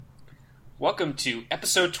Welcome to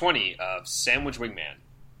episode 20 of Sandwich Wingman.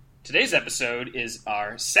 Today's episode is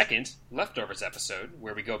our second Leftovers episode,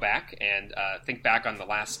 where we go back and think back on the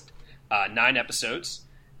last 9 episodes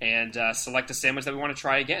and select a sandwich that we want to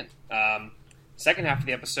try again. Second half of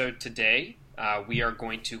the episode today, we are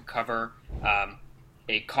going to cover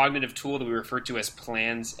a cognitive tool that we refer to as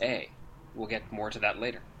Plans A. We'll get more to that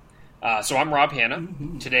later. So I'm Rob Hanna.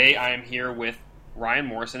 Mm-hmm. Today I am here with Ryan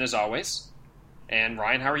Morrison, as always. And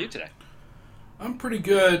Ryan, how are you today? I'm pretty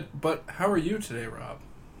good, but how are you today, Rob?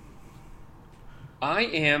 I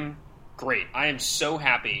am great. I am so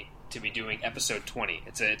happy to be doing episode 20.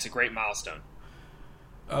 It's a great milestone.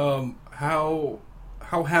 How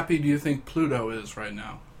happy do you think Pluto is right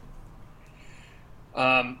now?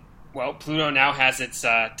 Well, Pluto now has its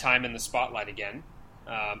time in the spotlight again.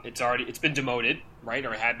 It's been demoted, right,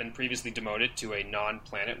 or it had been previously demoted to a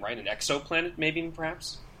non-planet, right, an exoplanet, maybe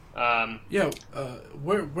perhaps.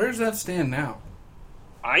 Where's that stand now?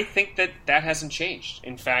 I think that hasn't changed.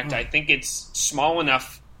 In fact, I think it's small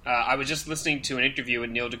enough. I was just listening to an interview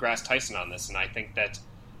with Neil deGrasse Tyson on this, and I think that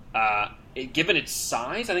given its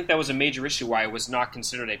size, I think that was a major issue why it was not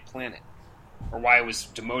considered a planet, or why it was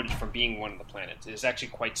demoted from being one of the planets. It is actually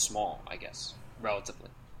quite small, I guess, relatively.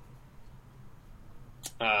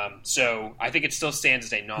 So I think it still stands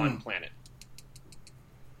as a non-planet.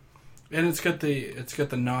 And it's got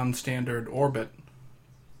the non-standard orbit.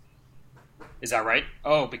 Is that right?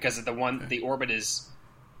 Oh, because of the orbit is.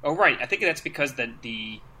 Oh, right. I think that's because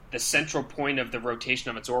the central point of the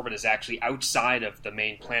rotation of its orbit is actually outside of the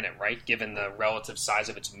main planet, right? Given the relative size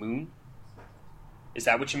of its moon. Is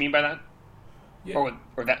that what you mean by that? Yeah.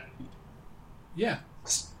 Or that? Yeah.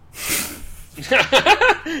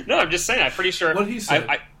 No, I'm just saying. I'm pretty sure. What he said.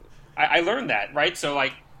 I learned that, right? So,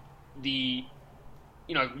 like,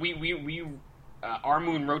 our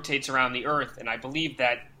moon rotates around the Earth, and I believe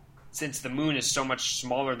that since the moon is so much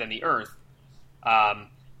smaller than the Earth,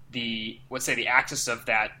 the axis of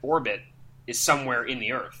that orbit is somewhere in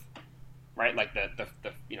the Earth, right? Like the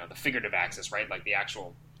figurative axis, right? Like the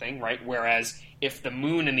actual thing, right? Whereas if the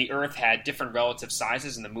moon and the Earth had different relative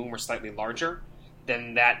sizes and the moon were slightly larger,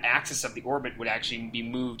 then that axis of the orbit would actually be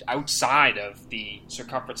moved outside of the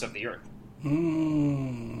circumference of the Earth.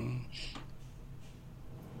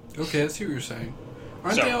 Okay, I see what you're saying.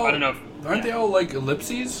 Aren't they all like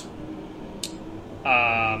ellipses?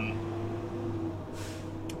 I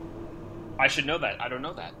should know that. I don't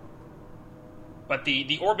know that. But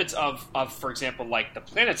the orbits of, for example, like the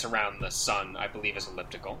planets around the sun, I believe, is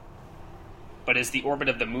elliptical. But is the orbit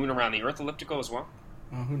of the moon around the Earth elliptical as well?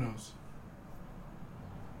 Who knows?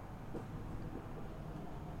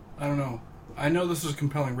 I don't know. I know this is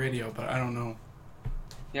compelling radio, but I don't know.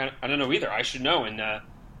 Yeah, I don't know either. I should know. And I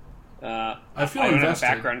feel I don't invested.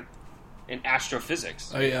 have a background in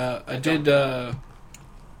astrophysics. I did.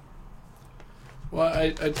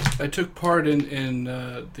 I took part in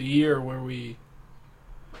the year where we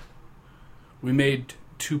made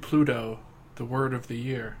To Pluto the word of the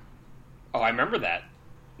year. Oh, I remember that.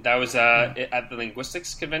 That was at the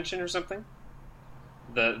linguistics convention or something.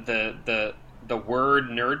 The word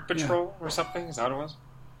Nerd Patrol or something. Is that what it was?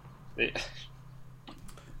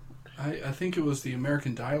 I think it was the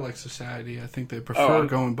American Dialect Society. I think they prefer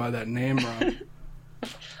going by that name, Rob.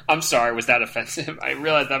 I'm sorry, was that offensive? I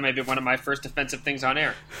realized that may be one of my first offensive things on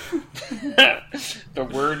air. The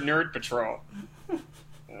word Nerd Patrol.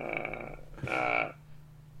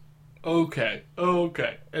 Okay.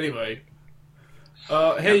 Anyway.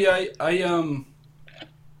 Hey, I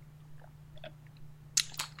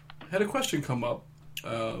had a question come up.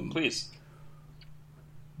 Please.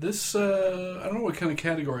 This, I don't know what kind of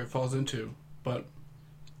category it falls into, but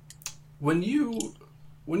when you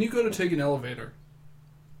go to take an elevator,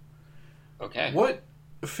 okay, what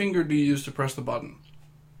finger do you use to press the button?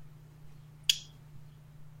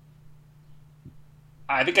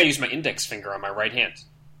 I think I use my index finger on my right hand.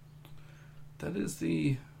 That is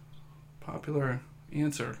the popular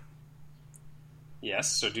answer.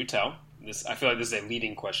 Yes, so do tell. I feel like this is a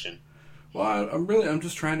leading question. Well, I'm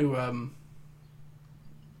just trying to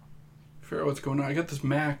figure out what's going on. I got this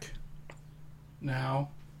Mac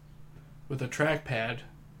now with a trackpad,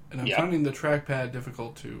 and I'm finding the trackpad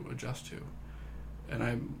difficult to adjust to.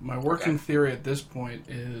 And my working theory at this point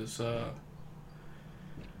is, I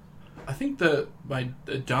think the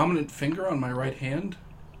dominant finger on my right hand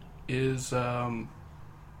is my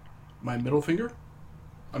middle finger.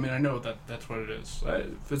 I mean, I know that's what it is.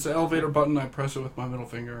 If it's an elevator button, I press it with my middle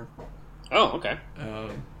finger. Oh, okay.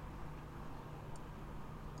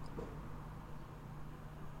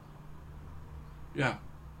 Yeah.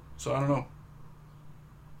 So I don't know.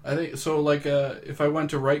 I think so. Like, if I went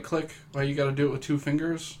to right click, well, you got to do it with two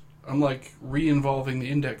fingers. I'm like re-involving the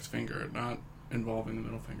index finger, not involving the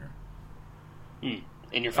middle finger. And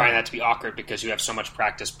you're finding that to be awkward because you have so much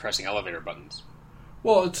practice pressing elevator buttons.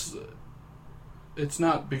 Well, it's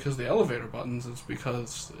not because the elevator buttons. It's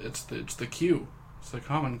because it's the cue. It's the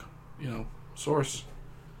common, source.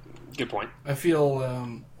 Good point. I feel.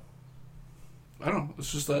 I don't know.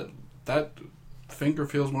 It's just that finger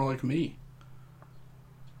feels more like me.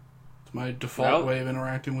 It's my default way of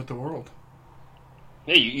interacting with the world.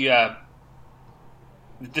 Yeah,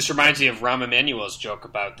 this reminds me of Rahm Emanuel's joke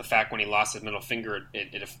about the fact when he lost his middle finger,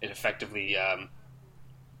 it effectively,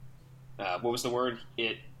 what was the word?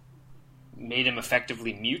 It made him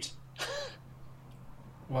effectively mute.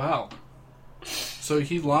 Wow. So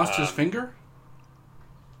he lost his finger?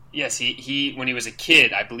 Yes, he when he was a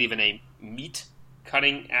kid, I believe in a meat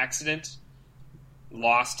cutting accident,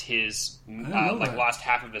 lost his lost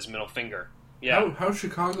half of his middle finger. Yeah. How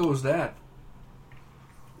Chicago is that?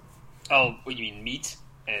 Oh, what, you mean meat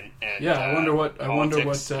and yeah? I wonder what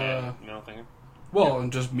middle finger. Well,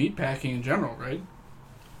 and just meat packing in general, right?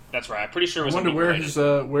 That's right. I'm pretty sure it was. I wonder where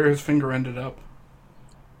his finger ended up.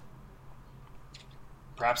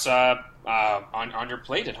 Perhaps on your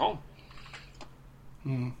plate at home.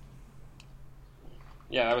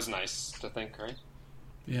 Yeah, that was nice to think, right?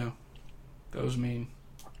 Yeah, that was mean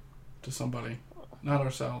to somebody, not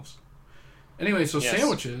ourselves. Anyway, so yes.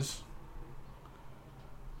 Sandwiches.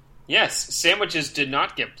 Yes, sandwiches did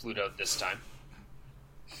not get Plutoed this time.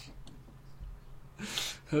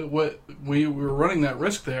 What we were running that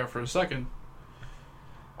risk there for a second.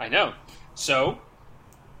 I know. So,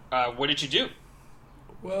 what did you do?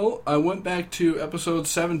 Well, I went back to episode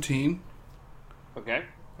 17. Okay.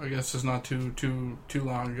 I guess it's not too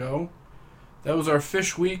long ago. That was our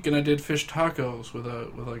fish week, and I did fish tacos with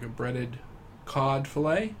like a breaded cod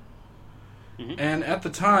fillet. Mm-hmm. And at the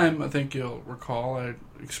time, I think you'll recall, I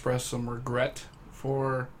expressed some regret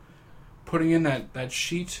for putting in that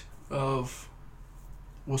sheet of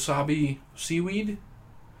wasabi seaweed.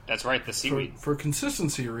 That's right, the seaweed. For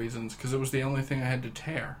consistency reasons, because it was the only thing I had to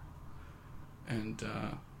tear. And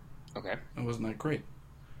okay, it wasn't that great.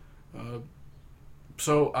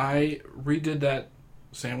 So I redid that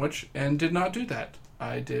sandwich and did not do that.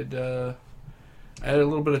 I added a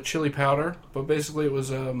little bit of chili powder, but basically it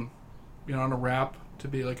was on a wrap to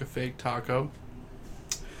be like a fake taco.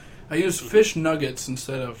 I used fish nuggets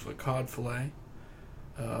instead of a cod fillet.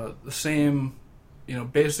 The same,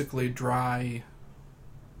 basically dry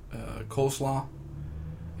coleslaw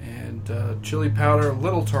and chili powder, a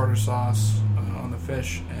little tartar sauce on the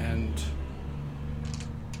fish, and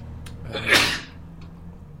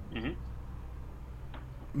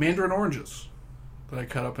mandarin oranges that I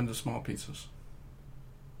cut up into small pieces.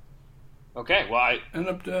 Okay, well, I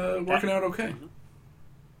ended up working out okay. Mm-hmm.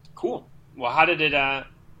 Cool. Well, how did it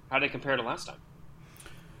compare to last time?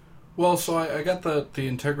 Well, so I got the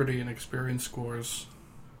integrity and experience scores,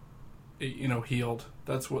 healed.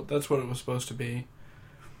 That's what it was supposed to be.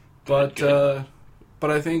 But Good. But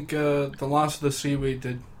I think the loss of the seaweed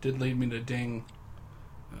did lead me to ding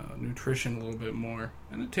nutrition a little bit more,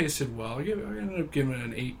 and it tasted well. I ended up giving it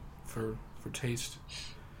an 8 for taste.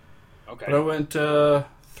 Okay. But I went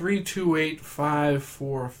 3, 2, 8, 5,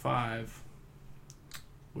 4, 5,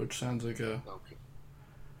 which sounds like the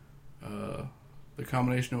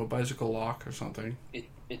combination of a bicycle lock or something.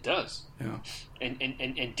 It does. Yeah.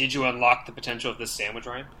 And did you unlock the potential of this sandwich,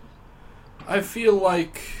 Ryan? I feel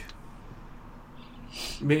like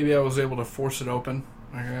maybe I was able to force it open.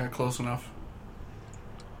 I got close enough.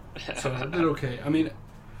 So I did okay. I mean,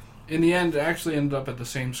 in the end, it actually ended up at the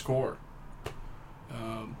same score.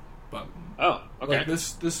 But oh, okay. Like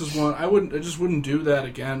this is one I just wouldn't do that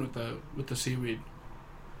again with the seaweed.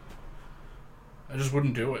 I just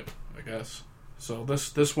wouldn't do it, I guess. So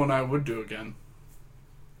this one I would do again.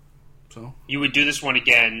 So you would do this one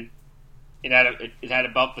again. It had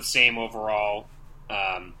about the same overall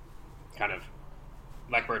kind of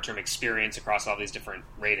lack term experience across all these different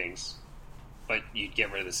ratings, but you'd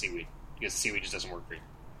get rid of the seaweed because the seaweed just doesn't work for you.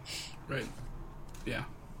 Right. Yeah.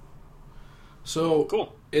 So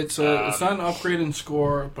cool. It's not an upgrade in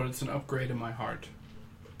score, but it's an upgrade in my heart.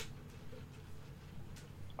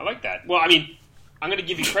 I like that. Well, I mean, I'm going to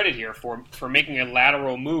give you credit here for making a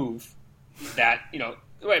lateral move that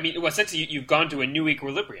essentially you've gone to a new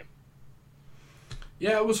equilibrium.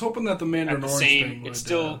 Yeah, I was hoping that the mandarin orange thing would, it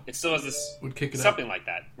still has this would kick it something up. Like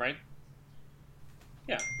that, right?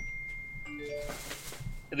 Yeah.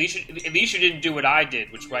 At least you didn't do what I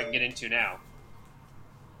did, which I can get into now.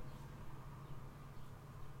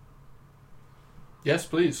 Yes,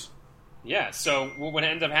 please. Yeah, so what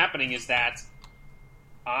ended up happening is that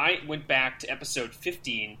I went back to episode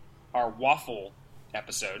 15, our waffle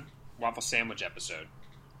sandwich episode,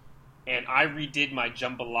 and I redid my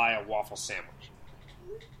jambalaya waffle sandwich.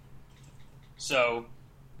 So,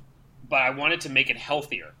 but I wanted to make it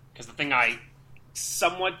healthier, because the thing I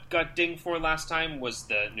somewhat got dinged for last time was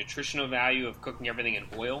the nutritional value of cooking everything in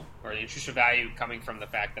oil, or the nutritional value coming from the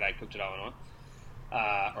fact that I cooked it all in oil,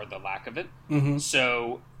 or the lack of it. Mm-hmm.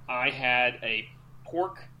 So I had a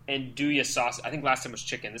pork andouille sauce. I think last time was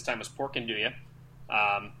chicken. This time was pork andouille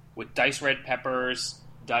with diced red peppers,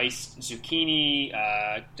 diced zucchini,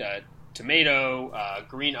 tomato,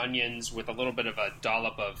 green onions, with a little bit of a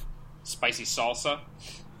dollop of spicy salsa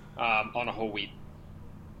on a whole wheat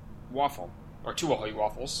waffle, or 2 whole wheat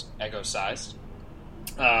waffles, Eggo sized.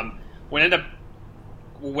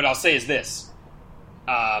 What I'll say is this.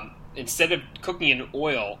 Instead of cooking in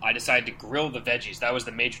oil, I decided to grill the veggies. That was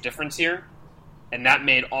the major difference here. And that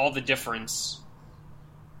made all the difference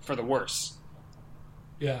for the worse.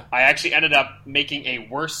 Yeah. I actually ended up making a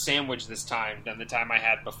worse sandwich this time than the time I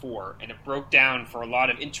had before. And it broke down for a lot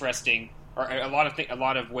of interesting, or a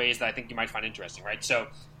lot of ways that I think you might find interesting, right? So,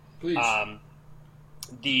 Please.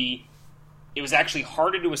 It was actually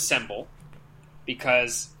harder to assemble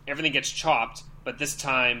because everything gets chopped, but this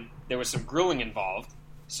time there was some grilling involved.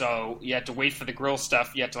 So you had to wait for the grill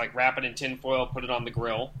stuff. You had to wrap it in tin foil, put it on the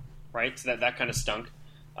grill, right? So that kind of stunk.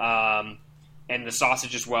 And the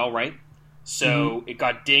sausage as well, right? So It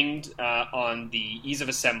got dinged on the ease of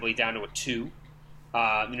assembly down to a 2.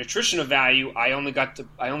 The nutritional value I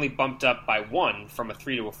only bumped up by 1 from a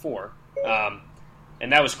 3 to a 4,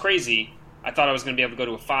 and that was crazy. I thought I was going to be able to go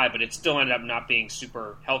to a 5, but it still ended up not being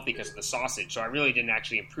super healthy because of the sausage. So I really didn't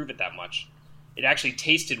actually improve it that much. It actually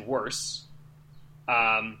tasted worse,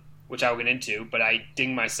 which I'll get into, but I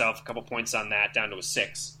dinged myself a couple points on that down to a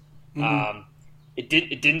 6. It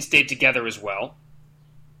didn't stay together as well,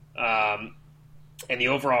 and the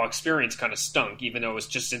overall experience kind of stunk, even though it was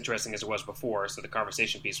just as interesting as it was before. So the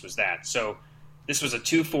conversation piece was that. So this was a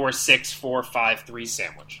 2, 4, 6, 4, 5, 3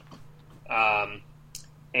 sandwich,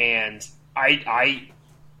 and I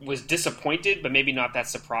was disappointed, but maybe not that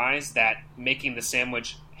surprised that making the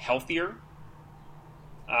sandwich healthier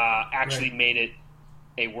actually made it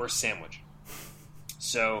a worse sandwich.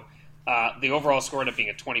 So the overall score ended up being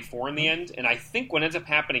a 24 in the end, and I think what ends up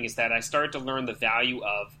happening is that I started to learn the value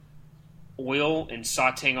of oil and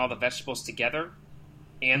sauteing all the vegetables together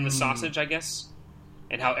and the sausage, I guess,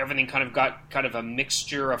 and how everything kind of got kind of a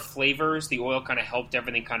mixture of flavors. The oil kind of helped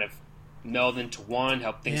everything kind of meld into one,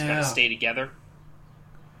 help things kind of stay together.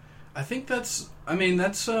 I think that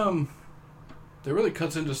really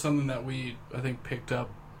cuts into something that we, I think, picked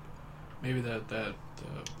up maybe the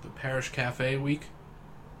Parish Cafe week.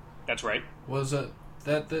 That's right. Was that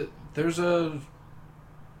there's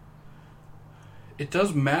it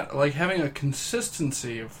does matter, like having a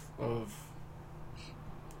consistency of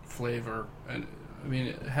flavor, and I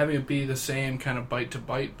mean having it be the same kind of bite to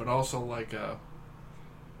bite, but also like I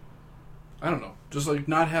don't know, just like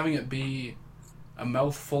not having it be a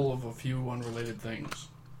mouthful of a few unrelated things.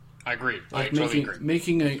 I agree. Like I totally agree.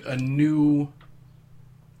 Making a new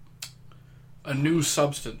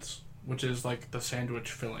substance, which is like the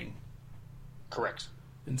sandwich filling. Correct.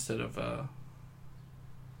 Instead of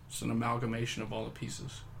just an amalgamation of all the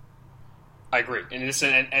pieces. I agree. And this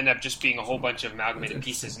ended up just being a whole bunch of amalgamated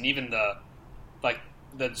pieces, and even the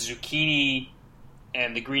zucchini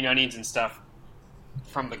and the green onions and stuff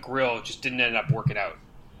from the grill just didn't end up working out.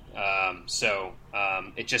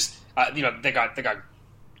 It just they got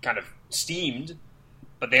kind of steamed,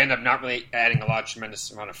 but they ended up not really adding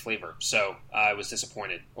tremendous amount of flavor. So I was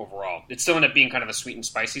disappointed overall. It still ended up being kind of a sweet and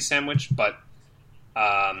spicy sandwich, but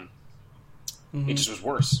it just was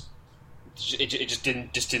worse. It just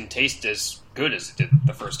didn't taste as good as it did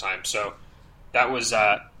the first time. So that was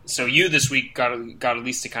so you this week got at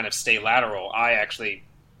least to kind of stay lateral. I actually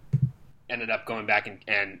ended up going back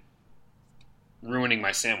and ruining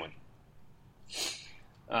my sandwich.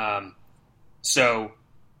 So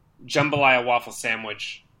jambalaya waffle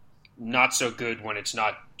sandwich, not so good when it's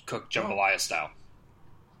not cooked jambalaya style.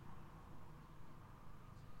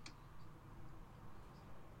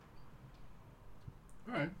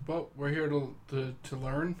 All right. Well, we're here to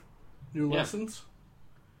learn new lessons.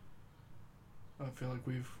 I feel like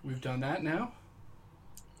we've done that now.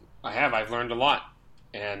 I have. I've learned a lot,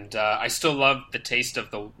 and I still love the taste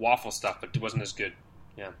of the waffle stuff, but it wasn't as good.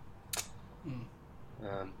 Yeah.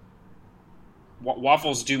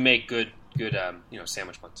 Waffles do make good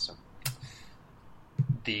sandwich buns.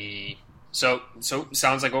 So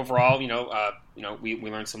sounds like overall, we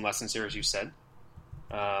learned some lessons here, as you said.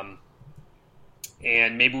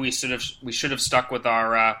 and maybe we should have stuck with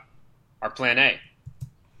our plan A.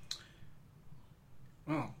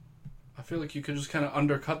 Well, I feel like you could just kind of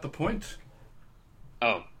undercut the point.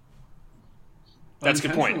 Oh, that's a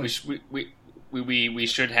good point. We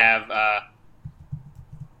should have.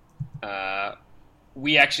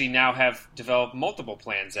 We actually now have developed multiple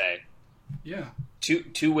plans A. Yeah.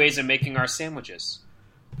 Two ways of making our sandwiches.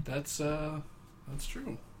 That's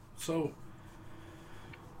true. So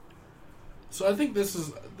I think this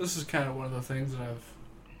is kind of one of the things that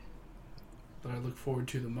I look forward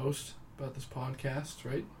to the most about this podcast,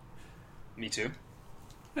 right? Me too.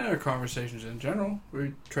 And our conversations in general.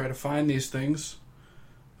 We try to find these things,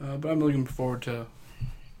 but I'm looking forward to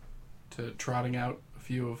trotting out a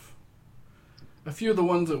few of the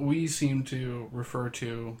ones that we seem to refer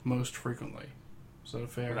to most frequently. Is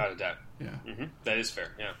that fair? Without a doubt. Yeah. Mm-hmm. That is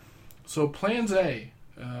fair. Yeah. So plans A.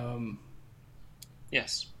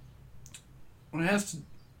 Yes. What it has to,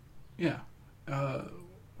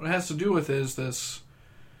 what it has to do with is this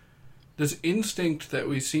instinct that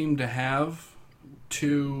we seem to have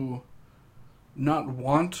to not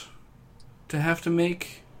want to have to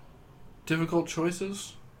make difficult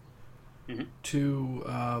choices, mm-hmm.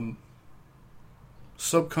 to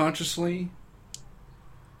subconsciously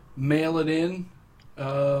mail it in.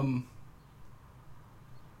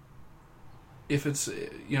 If it's,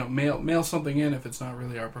 mail something in if it's not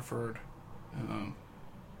really our preferred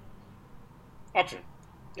option.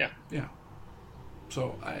 Yeah. Yeah.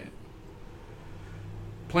 So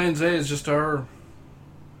Plans A is just our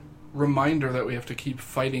reminder that we have to keep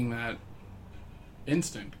fighting that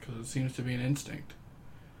instinct, because it seems to be an instinct.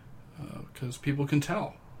 Because people can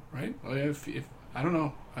tell, right? If I don't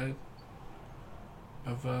know, I've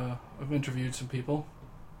interviewed some people.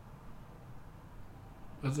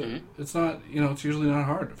 It's not, it's usually not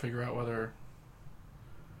hard to figure out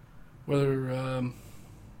whether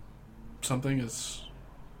something is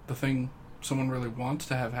the thing someone really wants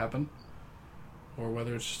to have happen, or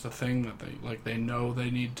whether it's just a thing that they know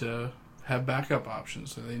they need to have backup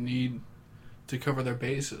options, or they need to cover their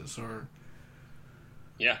bases, or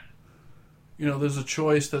yeah, there's a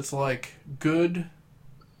choice that's good,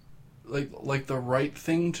 like the right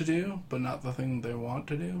thing to do, but not the thing they want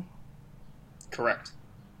to do. Correct.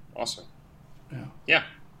 Awesome. Yeah. Yeah.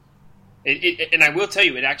 And I will tell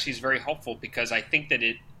you, it actually is very helpful, because I think that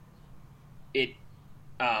it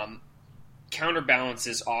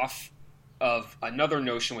counterbalances off of another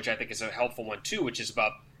notion, which I think is a helpful one too, which is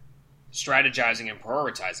about strategizing and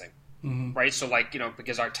prioritizing. Mm-hmm. Right? So,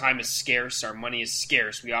 because our time is scarce, our money is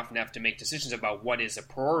scarce, we often have to make decisions about what is a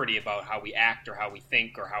priority about how we act or how we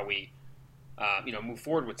think or how we, move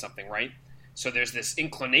forward with something, right? So there's this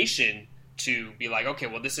inclination to be like, okay,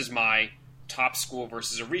 well, this is my top school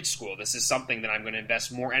versus a reach school. This is something that I'm going to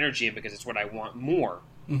invest more energy in because it's what I want more.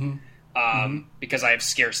 Mm-hmm. Because I have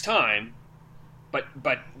scarce time. But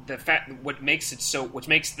the fact, what makes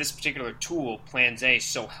this particular tool, Plans A,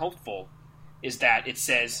 so helpful is that it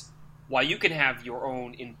says, while you can have your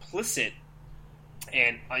own implicit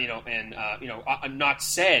and not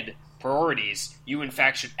said priorities, you in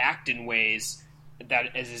fact should act in ways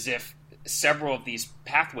that is as if several of these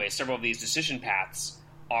decision paths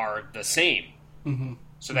are the same. Mm-hmm.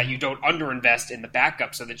 So that you don't underinvest in the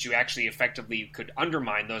backup, so that you actually effectively could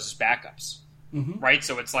undermine those as backups. Mm-hmm. Right?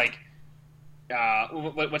 So it's like,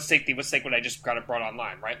 let's take what I just kind of brought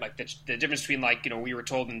online, right? Like the difference between we were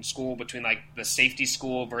told in school between the safety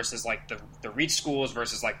school versus the reach schools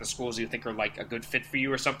versus the schools you think are a good fit for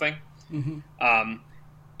you or something. Mm-hmm.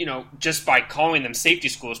 Just by calling them safety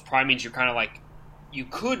schools probably means you're kind of you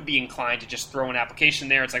could be inclined to just throw an application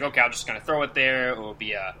there. It's okay, I'll just kind of throw it there. It will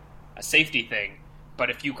be a safety thing. But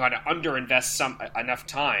if you kind of underinvest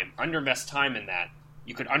time in that,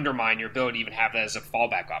 you could undermine your ability to even have that as a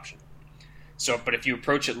fallback option. So, but if you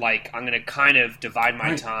approach it I'm going to kind of divide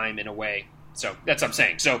my time in a way. So that's what I'm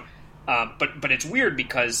saying. So, but it's weird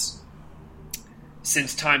because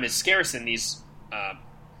since time is scarce in these,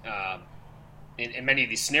 in many of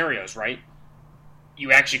these scenarios, right?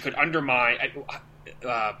 You actually could undermine.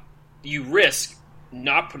 You risk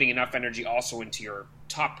not putting enough energy also into your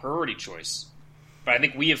top priority choice. But I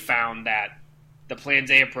think we have found that the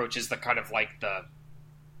Plans A approach is the kind of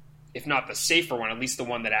if not the safer one, at least the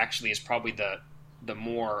one that actually is probably the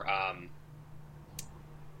more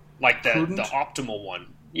prudent? the optimal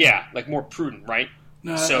one. Yeah, more prudent, right?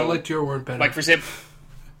 No, so, I liked your word better. For example,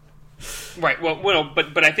 right? Well,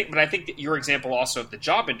 but I think that your example also of the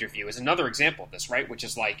job interview is another example of this, right? Which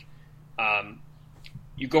is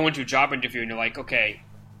you go into a job interview and you're okay,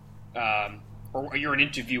 or you're an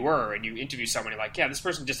interviewer and you interview someone and you're yeah, this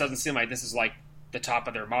person just doesn't seem like this is the top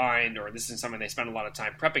of their mind, or this isn't something they spend a lot of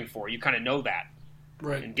time prepping for. You kind of know that,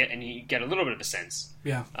 Right. and you get a little bit of a sense.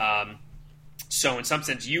 Yeah. So in some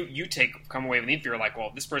sense, you come away with the fear like,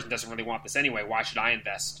 well, this person doesn't really want this anyway. Why should I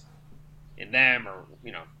invest in them? Or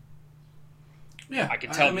Yeah. I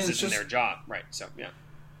can tell mean, this it's isn't just, their job, right? So yeah.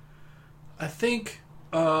 I think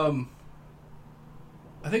the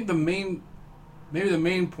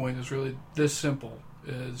main point is really this simple: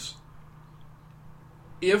 is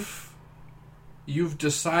if you've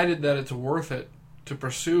decided that it's worth it to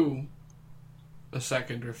pursue a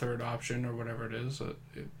second or third option or whatever it is,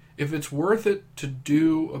 if it's worth it to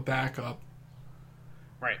do a backup,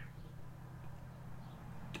 Right.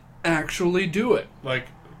 actually do it.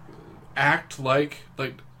 Act like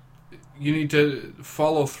you need to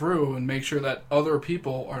follow through and make sure that other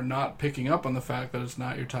people are not picking up on the fact that it's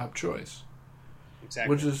not your top choice.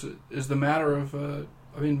 Exactly. Which is the matter of,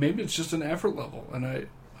 maybe it's just an effort level. And I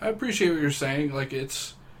appreciate what you're saying.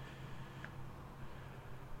 It's,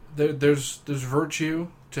 there's virtue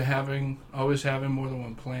to always having more than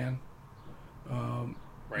one plan.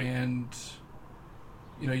 Right. And,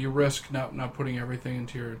 you risk not putting everything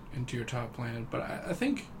into your top plan. But I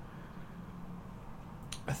think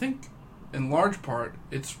in large part,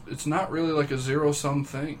 it's not really like a zero-sum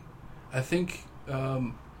thing. I think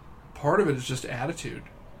part of it is just attitude.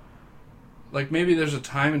 Maybe there's a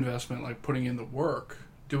time investment, like putting in the work,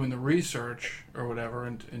 doing the research or whatever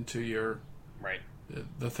into your Right.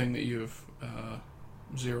 the thing that you've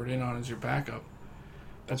zeroed in on as your backup.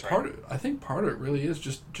 That's right. I think part of it really is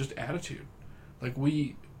just attitude.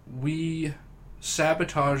 We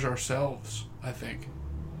sabotage ourselves, I think.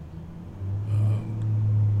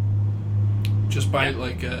 Just by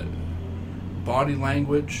body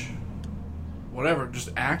language, whatever, just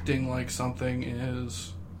acting like something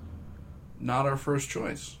is not our first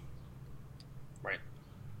choice. Right.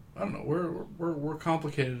 I don't know. We're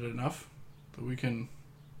complicated enough that we can.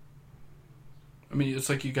 It's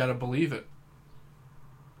like you got to believe it.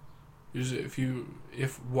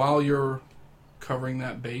 If while you're covering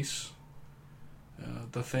that base,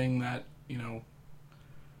 the thing that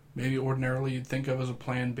maybe ordinarily you'd think of as a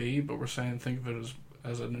plan B, but we're saying think of it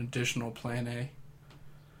as an additional plan A.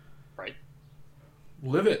 Right.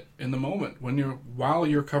 Live it in the moment. While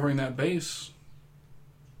you're covering that base,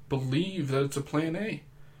 believe that it's a plan A.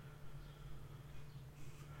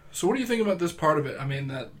 So what do you think about this part of it?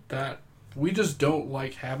 That we just don't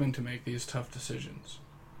like having to make these tough decisions.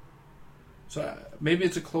 So maybe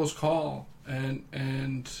it's a close call,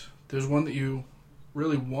 and there's one that you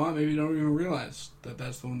really want. Maybe you don't even realize that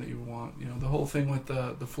that's the one that you want. The whole thing with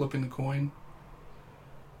the flipping the coin,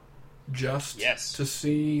 just to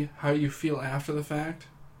see how you feel after the fact.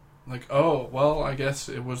 Oh, well, I guess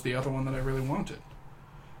it was the other one that I really wanted.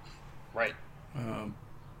 Right. I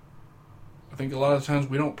think a lot of times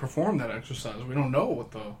we don't perform that exercise. We don't know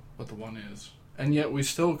what the one is, and yet we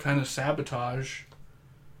still kind of sabotage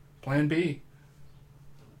Plan B.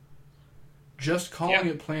 Just calling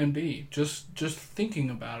it Plan B, just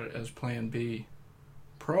thinking about it as Plan B,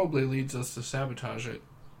 probably leads us to sabotage it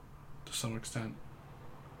to some extent.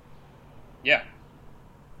 Yeah.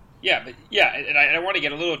 Yeah, and I want to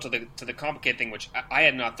get a little to the complicated thing, which I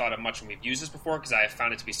had not thought of much when we've used this before, because I have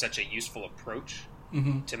found it to be such a useful approach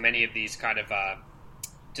to many of these kind of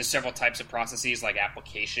to several types of processes, like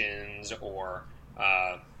applications or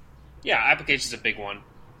applications is a big one.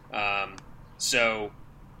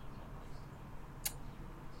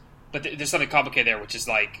 But there's something complicated there, which is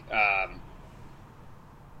it'll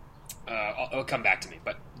come back to me,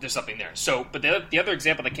 but there's something there. So, but the other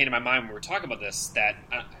example that came to my mind when we were talking about this that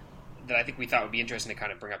I think we thought would be interesting to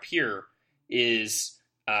kind of bring up here is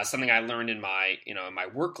something I learned in my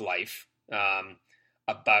work life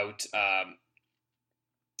about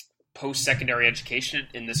post-secondary education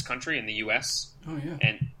in this country, in the U.S. Oh yeah,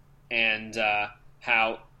 and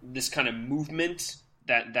how this kind of movement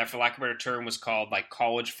that for lack of a better term was called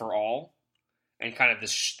college for all, and kind of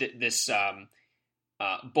this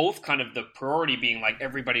both kind of the priority being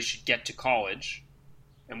everybody should get to college,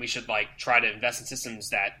 and we should try to invest in systems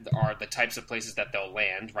that are the types of places that they'll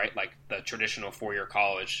land, right? Like the traditional 4-year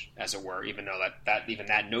college, as it were, even though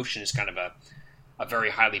that notion is kind of a very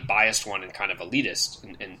highly biased one and kind of elitist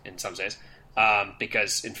in some ways.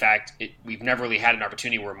 Because in fact, we've never really had an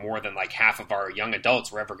opportunity where more than half of our young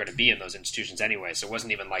adults were ever going to be in those institutions anyway. So it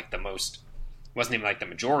wasn't even the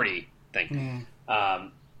majority thing.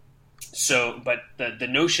 But the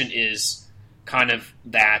notion is kind of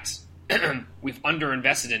that we've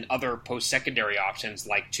underinvested in other post-secondary options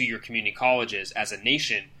like 2-year community colleges as a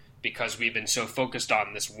nation because we've been so focused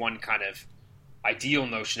on this one kind of ideal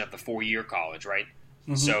notion of the 4-year college, right?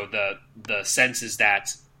 So the sense is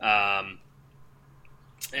that, and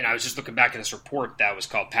I was just looking back at this report that was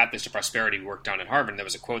called Pathways to Prosperity we worked on at Harvard, and there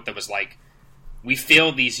was a quote that was like, we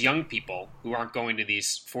fail these young people who aren't going to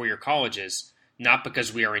these four-year colleges not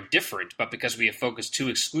because we are indifferent, but because we have focused too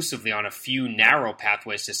exclusively on a few narrow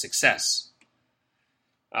pathways to success.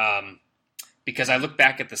 Because I look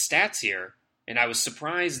back at the stats here, and I was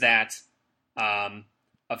surprised that of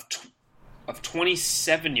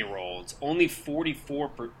 27-year-olds, only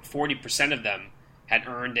 40% of them had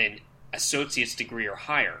earned an associate's degree or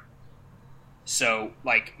higher. So,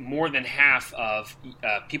 like, more than half of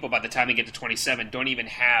people by the time they get to 27 don't even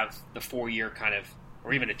have the 4-year kind of,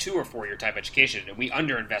 or even a 2 or 4-year type education, and we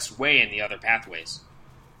underinvest way in the other pathways.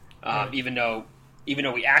 Right. Even though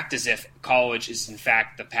we act as if college is in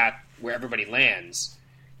fact the path where everybody lands,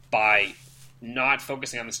 by not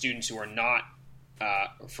focusing on the students who are not,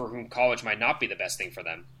 for whom college might not be the best thing for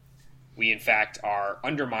them, we in fact are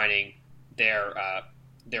undermining their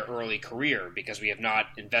early career because we have not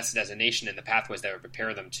invested as a nation in the pathways that would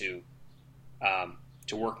prepare them to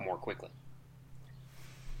work more quickly.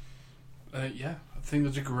 Yeah, I think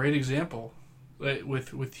that's a great example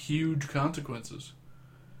with huge consequences.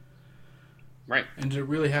 Right. And does it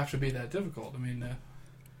really have to be that difficult? I mean,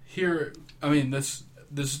 this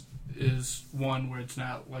is one where it's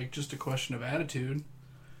not like just a question of attitude,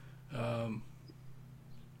 and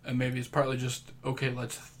maybe it's partly just, okay,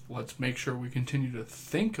 let's make sure we continue to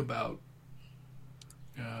think about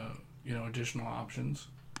additional options,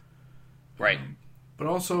 right? But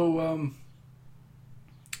also,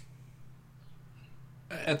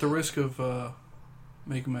 at the risk of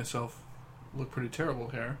making myself look pretty terrible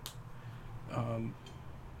here,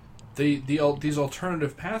 these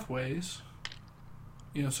alternative pathways,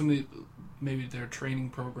 some of maybe their training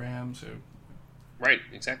programs, right?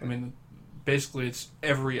 Exactly. I mean, basically, it's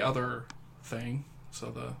every other thing.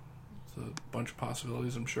 So it's a bunch of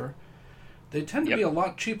possibilities, I'm sure. They tend to be a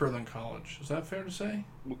lot cheaper than college. Is that fair to say?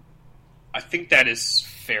 I think that is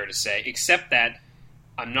fair to say, except that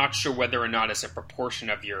I'm not sure whether or not as a proportion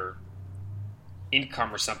of your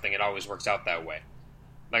income or something it always works out that way.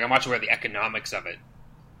 Like, I'm not sure where the economics of it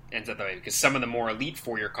ends up that way, because some of the more elite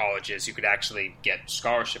four-year colleges, you could actually get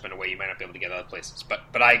scholarship in a way you might not be able to get other places.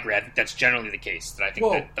 But I agree. I think that's generally the case. That I think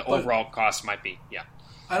that the overall cost might be,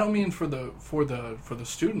 I don't mean for the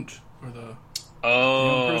student or the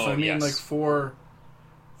young person. I mean, yes. like for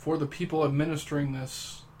the people administering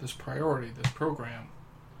this priority, this program.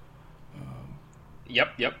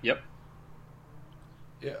 Yep. Yeah,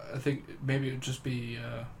 I think maybe it would just be.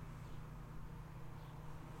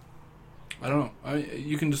 I don't know.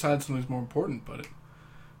 You can decide something's more important, but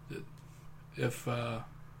if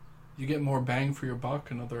you get more bang for your buck,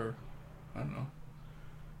 I don't know.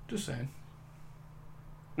 Just saying.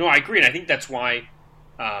 No, I agree, and I think that's why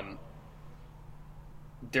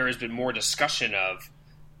there has been more discussion of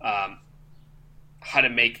how to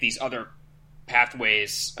make these other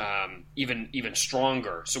pathways even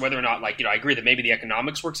stronger. So whether or not, I agree that maybe the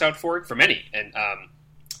economics works out for it for many, and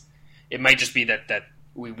it might just be that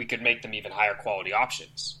we could make them even higher quality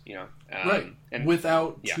options, right, and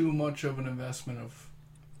without too much of an investment of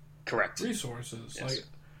correct resources. Yes.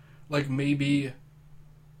 Like maybe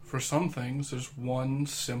for some things, there's one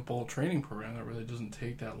simple training program that really doesn't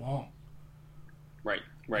take that long. Right.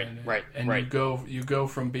 And you go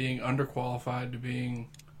from being underqualified to being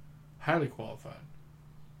highly qualified.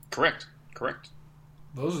 Correct.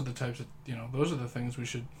 Those are the types of those are the things we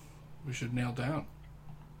should nail down,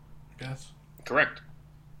 I guess. Correct.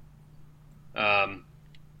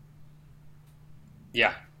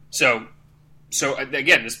 Yeah. So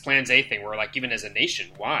again, this Plans A thing, where even as a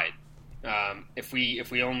nation wide, if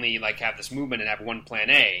we only have this movement and have one Plan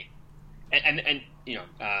A, and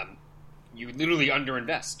you literally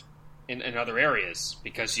underinvest in other areas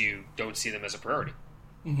because you don't see them as a priority.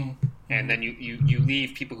 Mm-hmm. And then you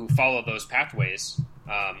leave people who follow those pathways,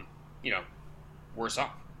 worse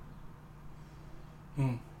off.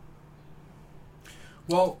 Mm.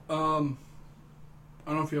 Well, I don't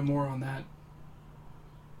know if you have more on that.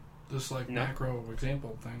 This macro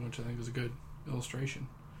example thing, which I think is a good illustration.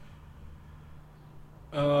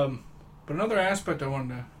 But another aspect I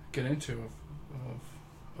wanted to get into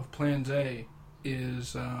of Plans A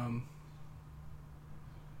is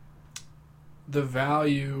the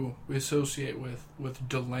value we associate with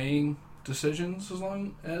delaying decisions as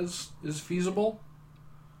long as is feasible.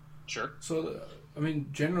 Sure. So,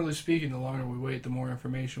 generally speaking, the longer we wait, the more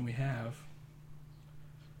information we have.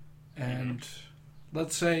 And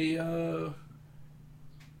let's say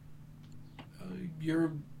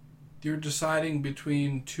you're deciding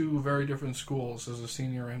between two very different schools as a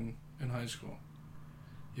senior in high school.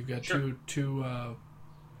 You've got Sure. two.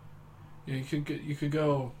 You could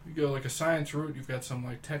go like a science route. You've got some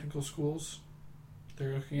like technical schools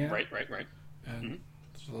they're looking at. Right. And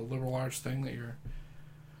it's a liberal arts thing that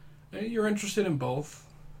you're interested in both,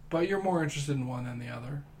 but you're more interested in one than the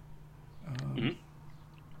other.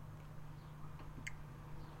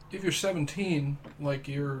 If you're 17, like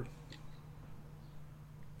you're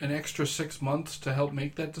an extra 6 months to help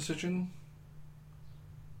make that decision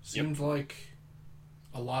seems like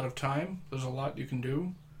a lot of time. There's a lot you can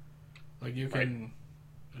do. Like you can,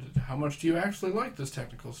 how much do you actually like this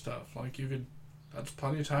technical stuff? Like you could, that's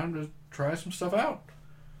plenty of time to try some stuff out.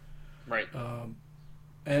 Right.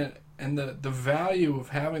 And the value of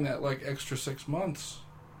having that like extra 6 months,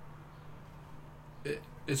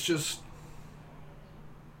 it's just,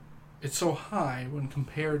 it's so high when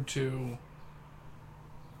compared to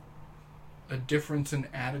a difference in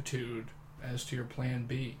attitude as to your plan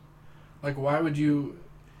B. Like why would you,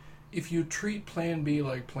 if you treat plan B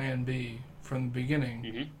like plan B from the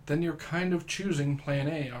beginning, then you're kind of choosing plan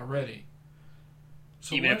A already.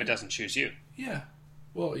 So even if it doesn't choose you. Yeah.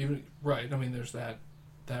 Well, even, right, I mean, there's that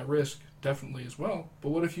risk definitely as well. But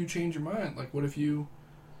what if you change your mind? Like, what if you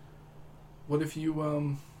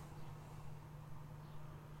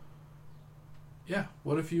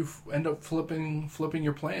end up flipping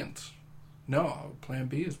your plans? No, plan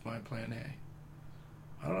B is my plan A.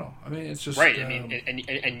 I don't know. I mean, it's just... Right, I mean,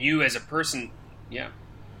 and you as a person, yeah.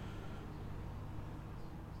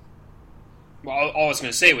 Well, all I was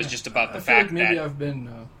going to say was just about the fact like maybe that... I've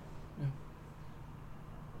been...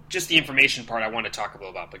 Just the information part I want to talk a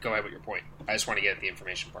little about, but go ahead with your point. I just want to get at the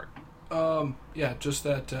information part. Yeah, just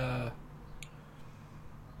that...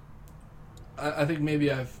 I think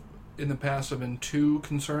maybe in the past, I've been too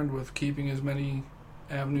concerned with keeping as many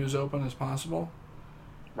avenues open as possible.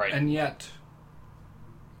 Right. And yet...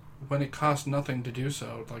 when it costs nothing to do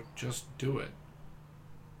so, like, just do it.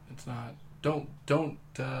 It's not... Don't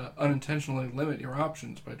unintentionally limit your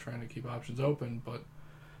options by trying to keep options open, but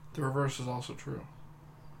the reverse is also true.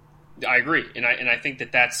 I agree, and I think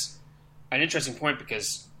that that's an interesting point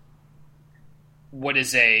because what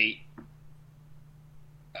is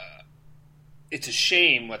it's a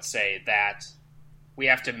shame, let's say, that we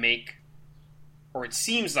have to make, or it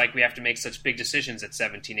seems like we have to make such big decisions at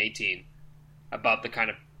 17, 18 about the kind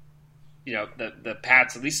of, the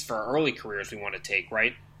paths, at least for our early careers, we want to take,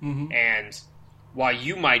 right? Mm-hmm. And while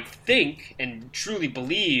you might think and truly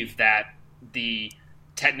believe that the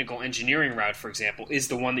technical engineering route, for example, is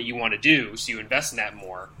the one that you want to do, so you invest in that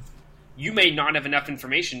more, you may not have enough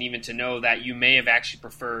information even to know that you may have actually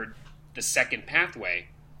preferred the second pathway.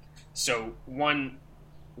 So one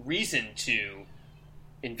reason to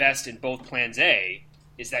invest in both plans A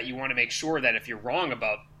is that you want to make sure that if you're wrong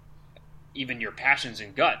about even your passions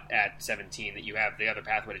and gut at 17, that you have the other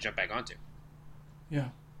pathway to jump back onto. Yeah.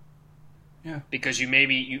 Yeah. Because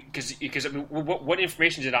because I mean, what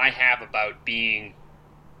information did I have about being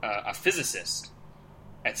a physicist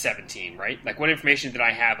at 17, right? Like, what information did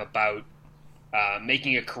I have about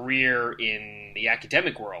making a career in the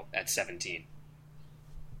academic world at 17?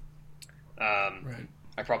 Right.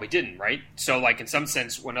 I probably didn't, right? So, like, in some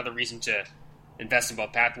sense, one other reason to invest in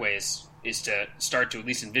both pathways is to start to at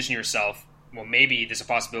least envision yourself, well, maybe there's a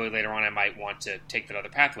possibility later on I might want to take that other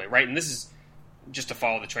pathway, right? And this is, just to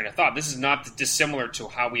follow the train of thought, this is not dissimilar to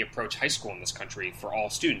how we approach high school in this country for all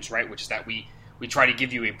students, right? Which is that we try to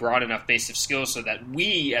give you a broad enough base of skills so that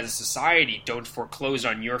we, as a society, don't foreclose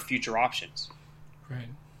on your future options. Right.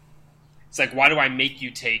 It's like, why do I make you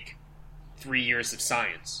take 3 years of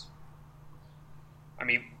science? I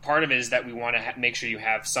mean, part of it is that we want to make sure you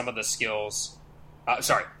have some of the skills,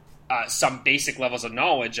 some basic levels of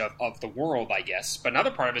knowledge of the world, I guess. But another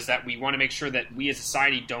part of it is that we want to make sure that we as a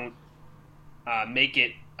society don't make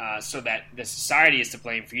it so that the society is to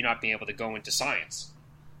blame for you not being able to go into science.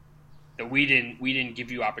 That we didn't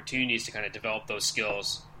give you opportunities to kind of develop those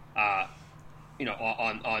skills, on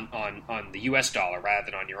the U.S. dollar rather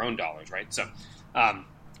than on your own dollars, right? So I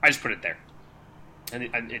just put it there.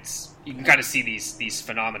 And it's, you can kind of see these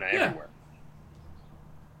phenomena everywhere.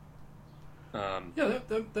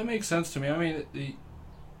 That makes sense to me. I mean,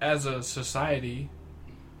 as a society,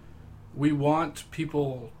 we want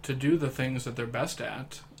people to do the things that they're best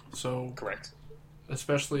at. So correct.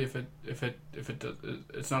 Especially if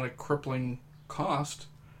it's not a crippling cost,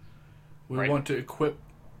 we right. want to equip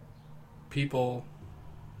people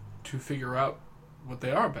to figure out what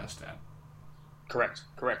they are best at. Correct.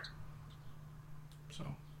 So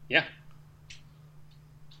yeah,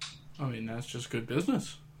 I mean, that's just good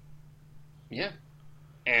business. Yeah,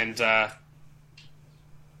 and but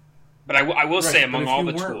I will say among all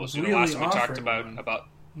the tools, last time we talked about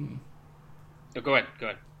Oh, go ahead.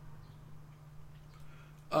 Go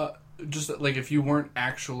ahead. Just like if you weren't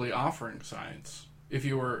actually offering science, if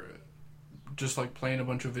you were just like playing a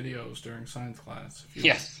bunch of videos during science class.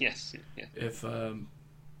 Yes.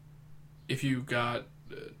 If you got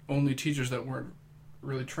only teachers that weren't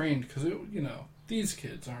really trained, because these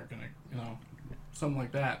kids aren't gonna, something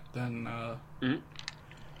like that, then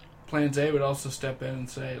Plans A would also step in and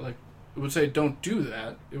say, like, it would say don't do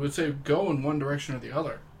that. It would say go in one direction or the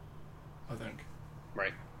other. I think.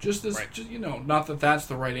 Right. Just not that that's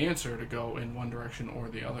the right answer to go in one direction or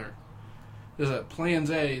the other. Is that Plans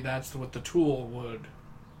A? That's what the tool would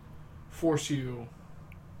force you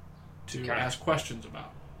to ask questions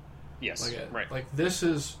about. Yes. Right. Like this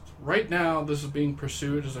is right now. This is being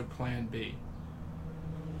pursued as a Plan B.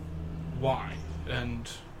 Why? And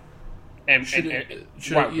should it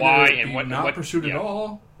why be and what not pursued at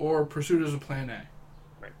all, or pursued as a Plan A?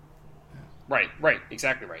 Right,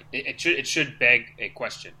 exactly right. It should beg a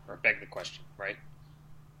question, or beg the question, right?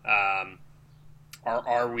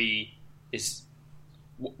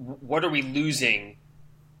 What are we losing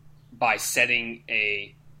by setting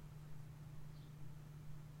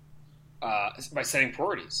by setting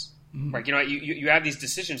priorities? Mm-hmm. Right, you have these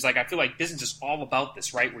decisions. Like, I feel like business is all about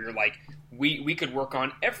this, right? Where you're like, we could work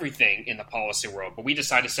on everything in the policy world, but we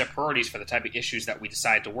decide to set priorities for the type of issues that we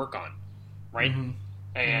decide to work on, right? Mm-hmm.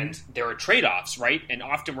 And there are trade-offs, right? And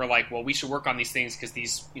often we're like, well, we should work on these things because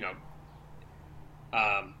these,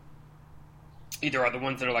 either are the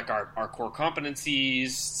ones that are like our core competencies,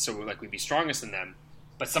 so like we'd be strongest in them.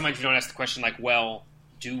 But sometimes we don't ask the question like, well,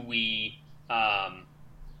 do we,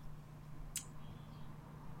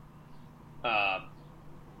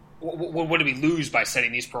 what do we lose by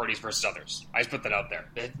setting these priorities versus others? I just put that out there.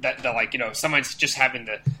 That like, sometimes just having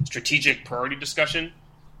the strategic priority discussion,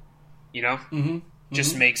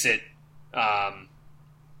 just makes it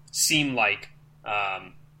seem like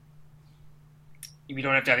we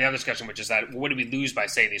don't have to have the other discussion, which is that what do we lose by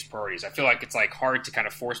saying these priorities? I feel like it's like hard to kind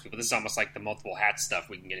of force people. This is almost like the multiple hats stuff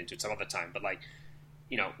we can get into some other time. But like,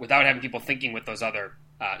 without having people thinking with those other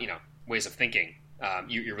ways of thinking,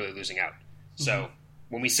 you're really losing out. Mm-hmm. So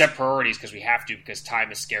when we set priorities because we have to, because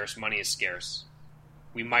time is scarce, money is scarce,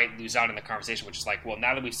 we might lose out in the conversation, which is like, well,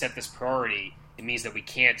 now that we've set this priority, it means that we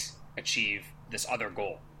can't achieve this other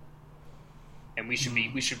goal, and we should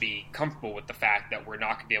be comfortable with the fact that we're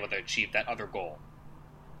not going to be able to achieve that other goal.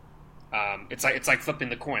 It's like flipping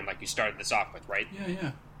the coin, like you started this off with, right?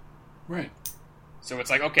 Yeah, right. So it's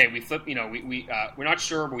like, okay, we flip. We're not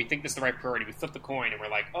sure, but we think this is the right priority. We flip the coin, and we're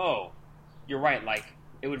like, oh, you're right. Like,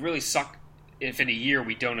 it would really suck if in a year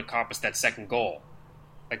we don't accomplish that second goal.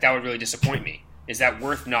 Like, that would really disappoint me. Is that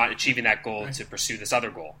worth not achieving that goal to pursue this other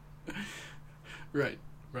goal? Right.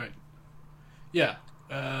 Yeah,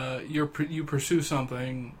 you pursue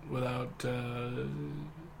something without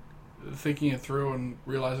thinking it through and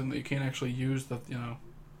realizing that you can't actually use the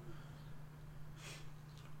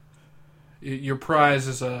your prize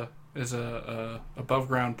is a above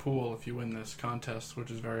ground pool if you win this contest, which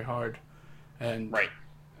is very hard, and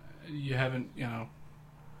you haven't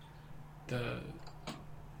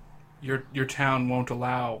your town won't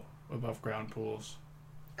allow above ground pools.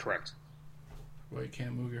 Correct. Well, you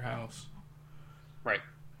can't move your house. Right.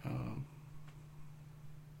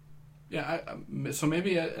 So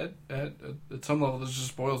maybe at some level this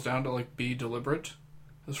just boils down to like be deliberate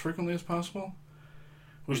as frequently as possible,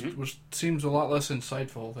 which seems a lot less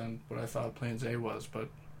insightful than what I thought Plans A was, but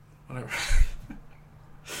whatever.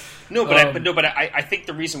 I think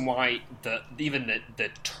the reason why the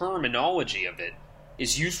terminology of it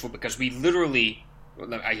is useful because we literally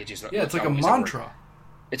it's like a mantra.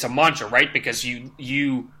 It's a mantra, right? Because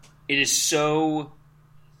it is so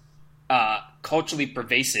culturally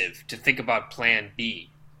pervasive to think about Plans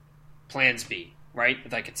B, right?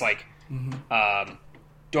 Like it's like,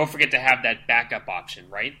 don't forget to have that backup option,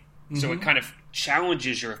 right? Mm-hmm. So it kind of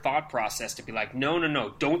challenges your thought process to be like,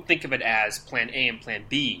 no, don't think of it as Plan A and Plan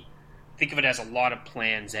B. Think of it as a lot of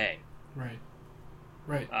Plans A. Right.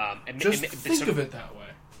 Think of it that way.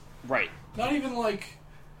 Right. Not even like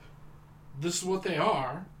this is what they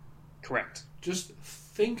are. Correct. Just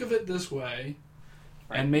think of it this way,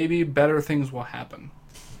 and maybe better things will happen.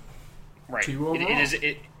 Right. To you overall.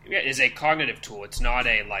 It is a cognitive tool. It's not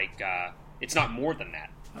a it's not more than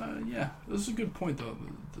that. This is a good point though.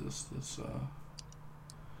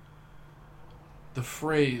 The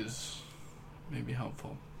phrase may be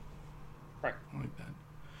helpful. Right. I like that.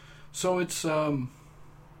 So it's okay.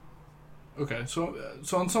 So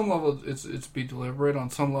on some level it's be deliberate. On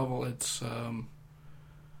some level it's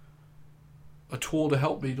a tool to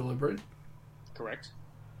help be deliberate. Correct.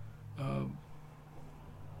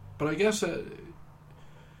 But I guess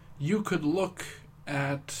you could look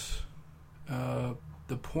at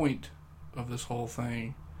the point of this whole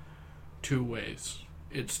thing two ways.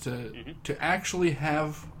 It's to actually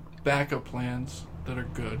have backup plans that are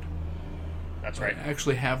good. That's right.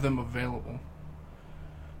 Actually have them available,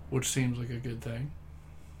 which seems like a good thing.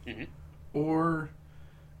 Or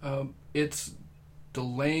it's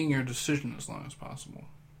delaying your decision as long as possible.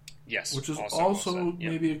 Yes. Which is also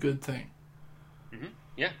maybe a good thing.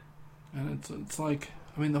 Yeah. And it's like,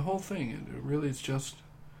 I mean, the whole thing, it really is just,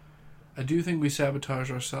 I do think we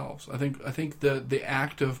sabotage ourselves. I think the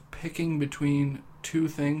act of picking between two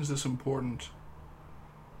things that's important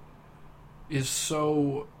is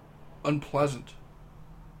so unpleasant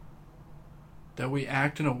that we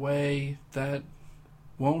act in a way that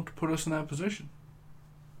won't put us in that position.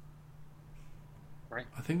 Right.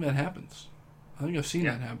 I think that happens. I think I've seen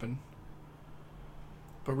that happen.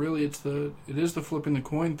 But really, it is the flipping the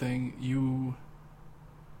coin thing.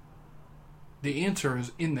 The answer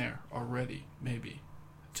is in there already. Maybe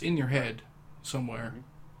it's in your head somewhere.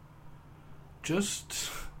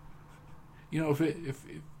 Just if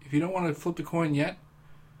you don't want to flip the coin yet,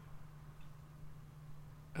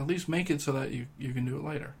 at least make it so that you can do it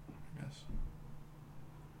later. I guess.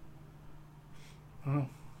 I don't know.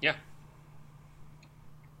 Yeah.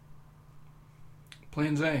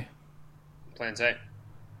 Plans A. Plans A.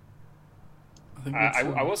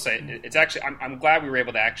 I will say it's actually. I'm glad we were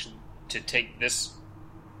able to take this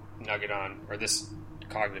nugget on, or this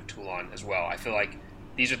cognitive tool on as well. I feel like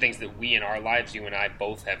these are things that we in our lives, you and I,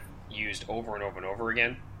 both have used over and over and over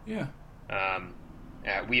again. Yeah.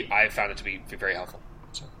 I found it to be very helpful.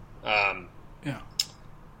 So. Yeah.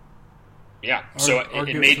 Yeah. It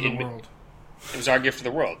was our gift to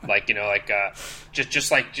the world. Like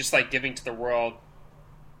just like giving to the world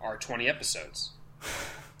our 20 episodes.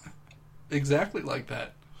 Exactly like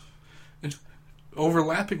that. It's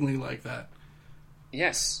overlappingly like that.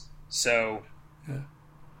 Yes. So,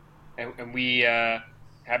 and we have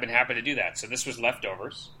been happy to do that. So this was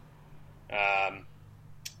Leftovers.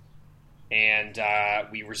 And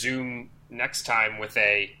we resume next time with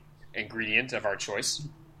a ingredient of our choice.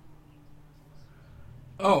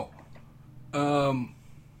 Let's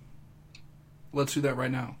do that right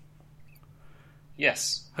now.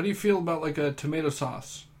 Yes. How do you feel about like a tomato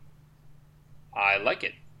sauce? I like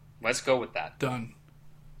it. Let's go with that. Done.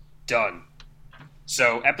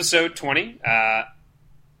 So, episode 20.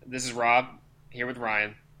 This is Rob here with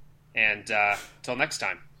Ryan. And till next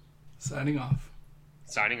time. Signing off.